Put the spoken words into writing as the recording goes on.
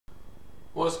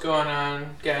What's going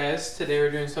on, guys? Today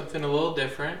we're doing something a little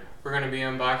different. We're going to be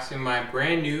unboxing my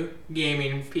brand new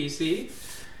gaming PC.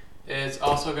 It's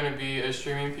also going to be a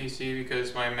streaming PC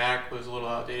because my Mac was a little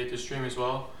outdated to stream as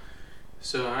well.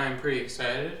 So I'm pretty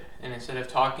excited, and instead of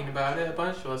talking about it a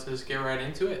bunch, let's just get right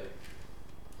into it.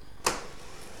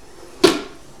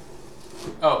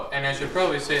 Oh, and I should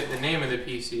probably say the name of the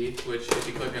PC, which if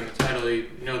you click on the title you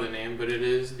know the name, but it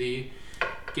is the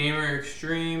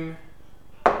Xtreme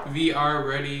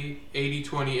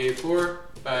GXIVR8020A4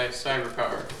 by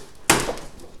Cyberpower.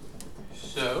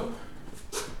 So,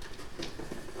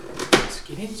 let's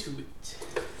get into it.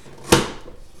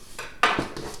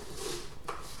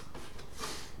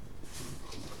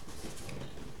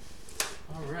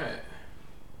 Alright.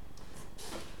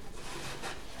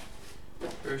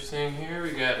 First thing here,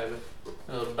 we got a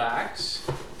little box.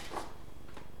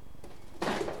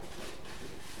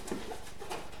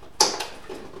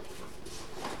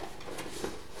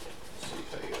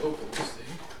 Open this thing.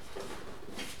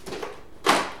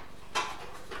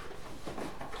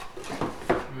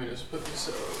 Let me just put this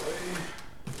out of the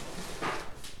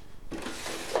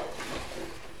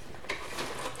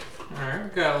way. Alright, we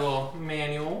got a little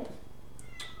manual.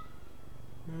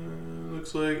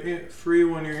 Looks like free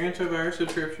 1-year antivirus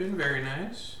subscription, very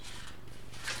nice.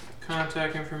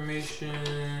 Contact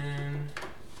information.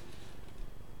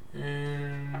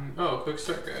 And, oh, quick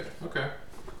start guide, okay.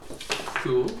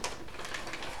 Cool.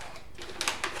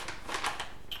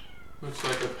 Looks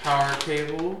like a power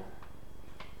cable.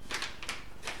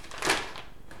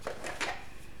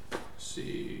 Let's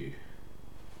see.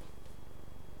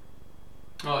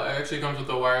 Oh, it actually comes with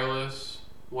a wireless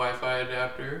Wi-Fi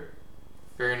adapter.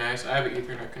 Very nice. I have an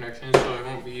Ethernet connection, so I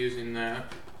won't be using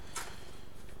that.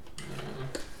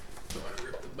 Don't want to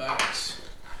rip the box.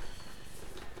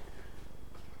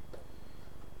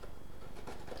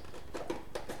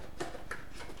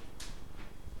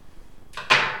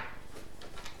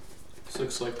 This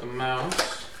looks like the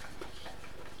mouse,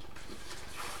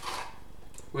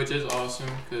 which is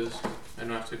awesome because I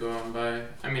don't have to go out and buy.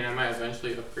 I mean, I might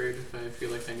eventually upgrade if I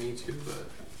feel like I need to, but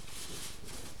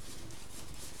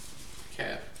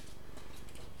cat.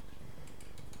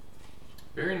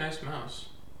 Very nice mouse.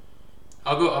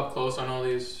 I'll go up close on all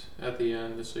these at the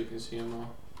end just so you can see them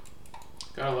all.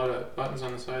 Got a lot of buttons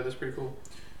on the side. That's pretty cool.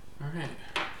 All right.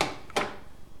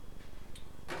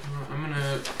 I'm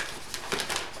gonna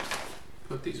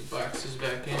put these boxes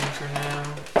back in for now.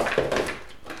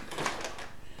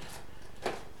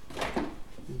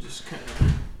 And just kind of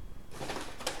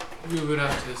move it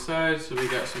out to the side so we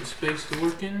got some space to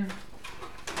work in.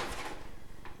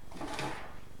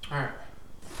 Alright.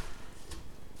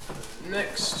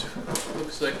 Next,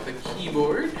 looks like the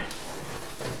keyboard.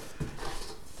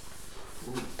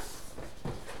 Ooh.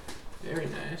 Very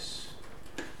nice.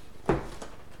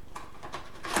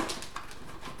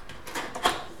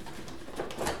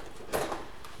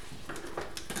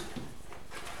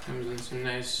 Comes in some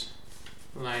nice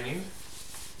lining.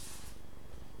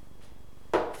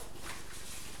 I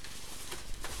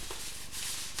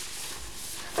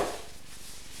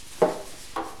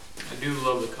do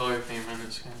love the color theme on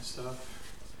this kind of stuff.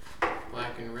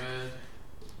 Black and red.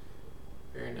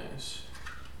 Very nice.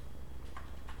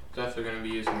 Definitely going to be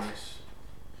using this.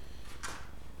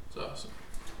 It's awesome.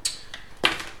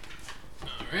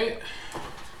 Alright.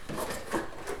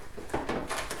 I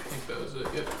think that was it.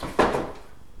 Yep.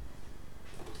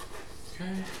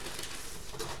 Okay.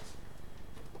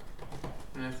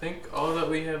 And I think all that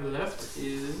we have left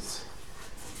is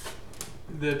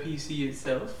the PC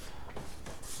itself.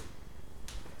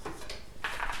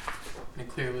 And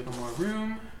clear a little more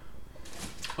room.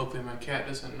 Hopefully my cat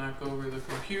doesn't knock over the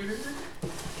computer.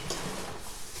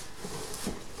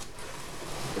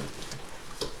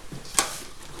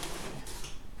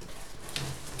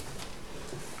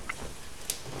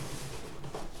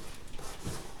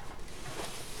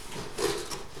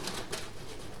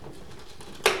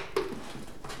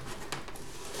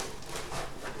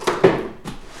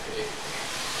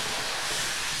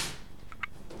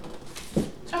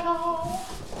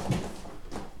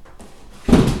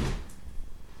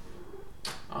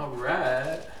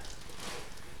 Alright.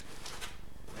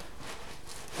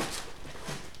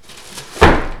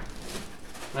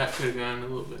 That could have gone a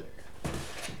little bit.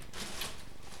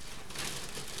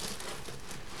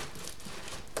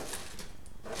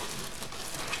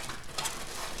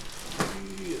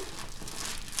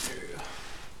 There we go.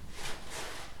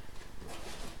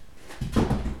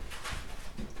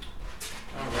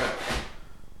 Alright.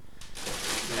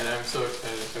 Man, I'm so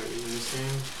excited to start using this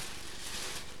thing.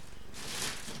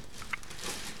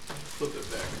 Flip it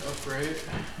back upright.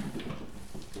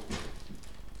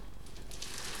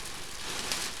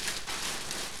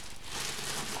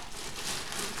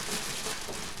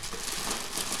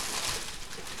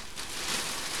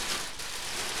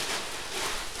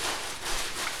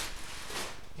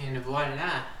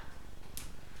 voila.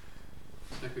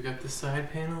 Looks like we got the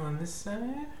side panel on this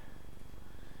side.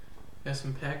 Got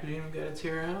some packaging we gotta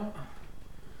tear out.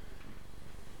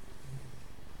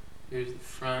 Here's the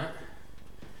front.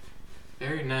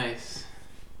 Very nice.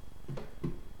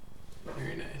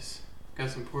 Very nice. Got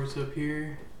some ports up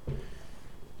here.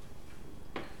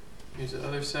 Here's the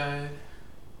other side.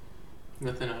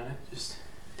 Nothing on it, just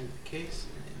in the case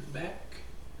and in the back.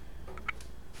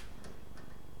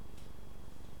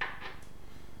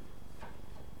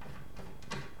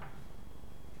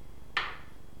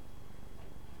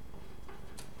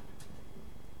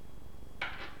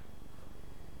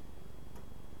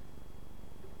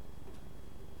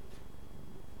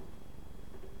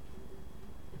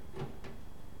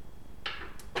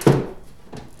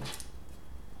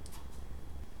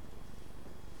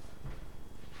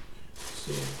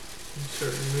 So,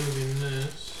 start removing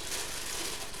this.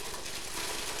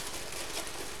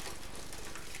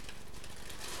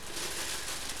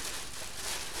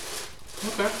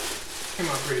 Okay, came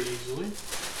out pretty easily.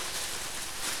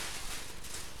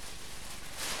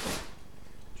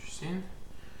 Interesting.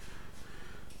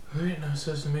 Alright, now it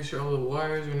says to make sure all the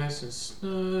wires are nice and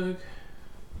snug.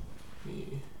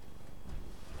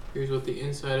 Here's what the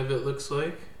inside of it looks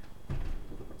like.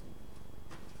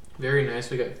 Very nice.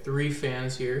 We got 3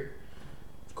 fans here,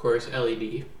 of course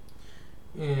LED,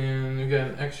 and we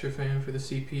got an extra fan for the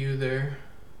CPU there.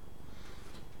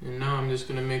 And now I'm just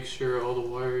gonna make sure all the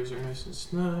wires are nice and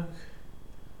snug.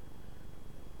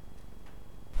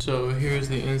 So here's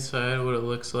the inside, what it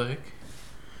looks like.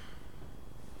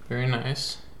 Very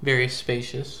nice, very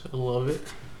spacious. I love it.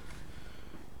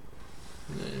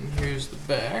 And then here's the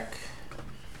back.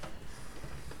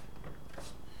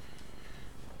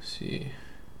 Let's see.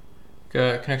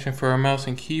 Got a connection for our mouse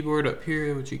and keyboard up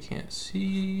here, which you can't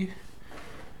see.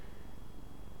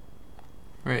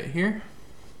 Right here.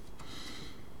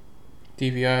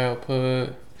 DVI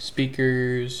output,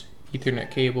 speakers, Ethernet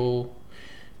cable,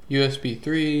 USB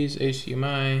 3s,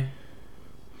 HDMI.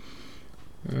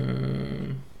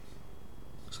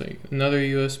 Looks like another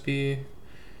USB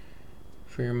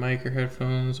for your mic or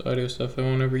headphones, audio stuff I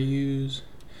won't ever use.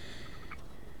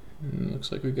 And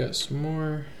looks like we got some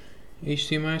more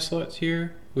HDMI slots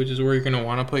here, which is where you're going to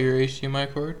want to put your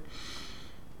HDMI cord.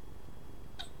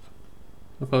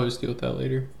 I'll probably just deal with that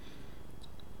later.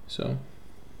 So,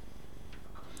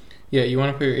 yeah, you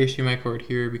want to put your HDMI cord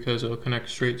here because it'll connect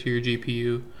straight to your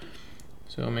GPU.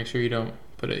 So make sure you don't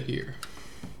put it here.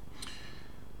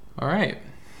 Alright.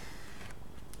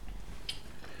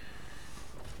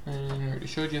 And I already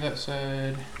showed you that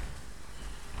side.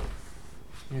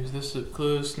 Here's this up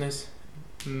close, nice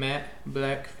matte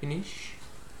black finish.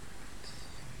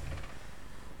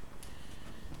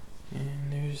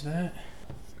 And there's that.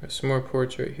 Got some more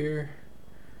ports right here.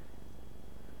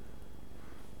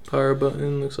 Power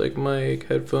button, looks like mic,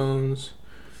 headphones,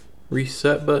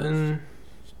 reset button,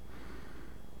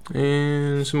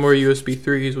 and some more USB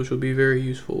 3s, which will be very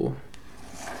useful.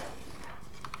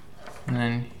 And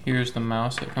then here's the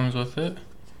mouse that comes with it.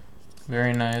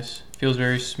 Very nice, feels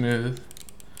very smooth.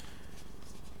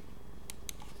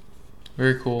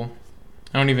 Very cool.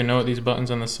 I don't even know what these buttons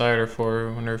on the side are for.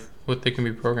 I wonder what they can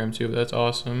be programmed to, but that's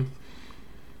awesome.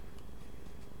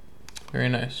 Very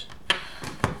nice.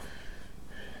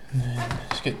 And then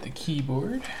let's get the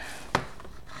keyboard.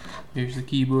 Here's the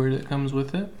keyboard that comes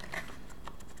with it.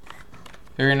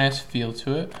 Very nice feel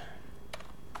to it.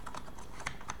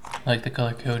 I like the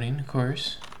color coding, of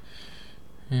course.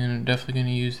 And I'm definitely going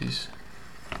to use these.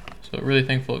 So really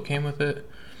thankful it came with it.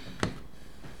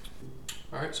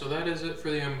 Alright, so that is it for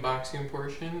the unboxing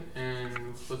portion,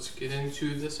 and let's get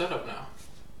into the setup now.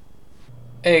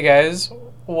 Hey guys,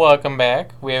 welcome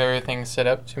back. We have everything set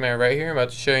up to my right here. I'm about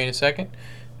to show you in a second.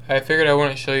 I figured I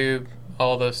wouldn't show you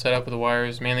all the setup of the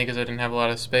wires, mainly because I didn't have a lot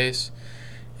of space,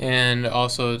 and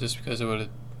also just because it would have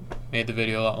made the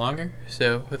video a lot longer.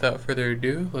 So without further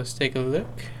ado, let's take a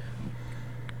look.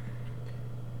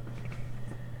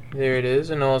 There it is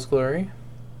in all its glory.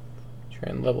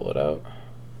 Try and level it out.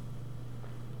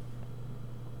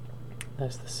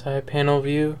 That's the side panel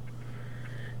view.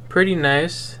 Pretty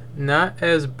nice. Not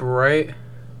as bright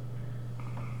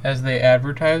as they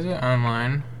advertise it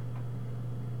online,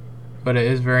 but it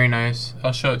is very nice.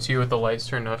 I'll show it to you with the lights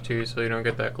turned off too, so you don't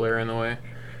get that glare in the way.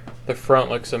 The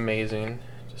front looks amazing,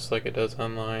 just like it does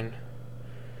online.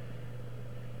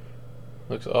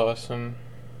 Looks awesome.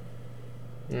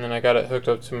 And then I got it hooked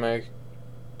up to my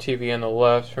TV on the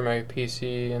left for my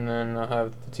PC, and then I'll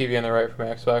have the TV on the right for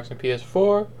my Xbox and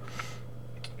PS4.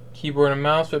 Keyboard and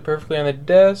mouse fit perfectly on the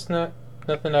desk,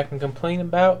 nothing I can complain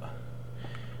about.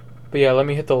 But yeah, let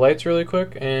me hit the lights really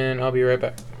quick and I'll be right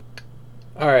back.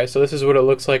 Alright, so this is what it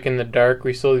looks like in the dark.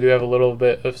 We still do have a little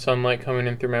bit of sunlight coming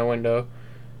in through my window.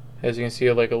 As you can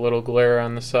see, like a little glare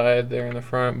on the side there in the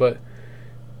front, but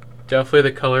definitely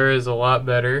the color is a lot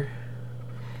better.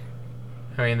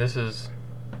 I mean, this is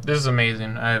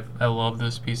amazing. I love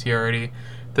this PC already.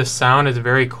 The sound is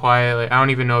very quiet. Like, I don't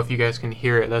even know if you guys can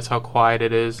hear it. That's how quiet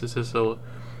it is. It's just a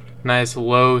nice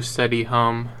low steady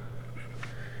hum.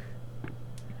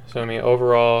 So I mean,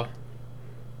 overall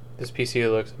this PC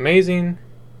looks amazing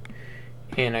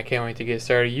and I can't wait to get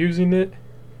started using it.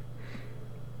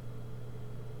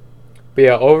 But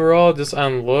yeah, overall, just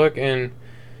on look and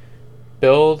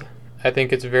build, I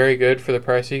think it's very good for the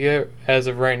price you get. As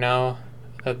of right now,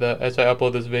 as I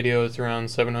upload this video, it's around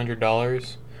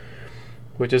 $700,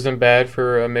 which isn't bad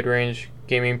for a mid-range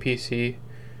gaming PC.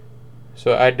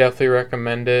 So I definitely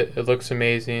recommend it. It looks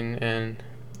amazing and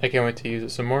I can't wait to use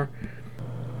it some more.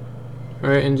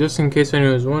 Alright, and just in case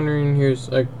anyone was wondering,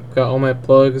 I got all my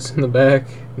plugs in the back.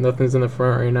 Nothing's in the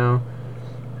front right now.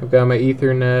 I've got my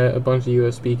Ethernet, a bunch of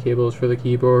USB cables for the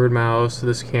keyboard, mouse,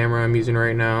 this camera I'm using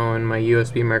right now, and my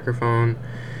USB microphone,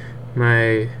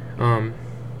 my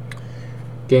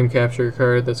game capture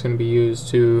card that's going to be used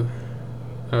to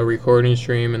record and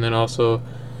stream, and then also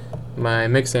my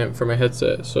mix amp for my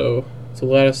headset. So it's a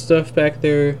lot of stuff back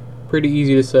there, pretty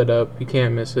easy to set up, you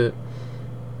can't miss it.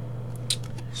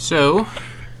 So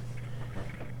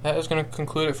that is going to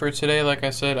conclude it for today. Like I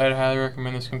said, I'd highly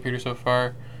recommend this computer so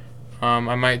far.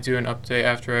 I might do an update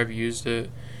after I've used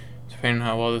it, depending on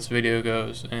how well this video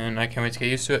goes, and I can't wait to get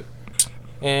used to it.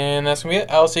 And that's going to be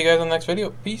it. I'll see you guys in the next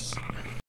video. Peace.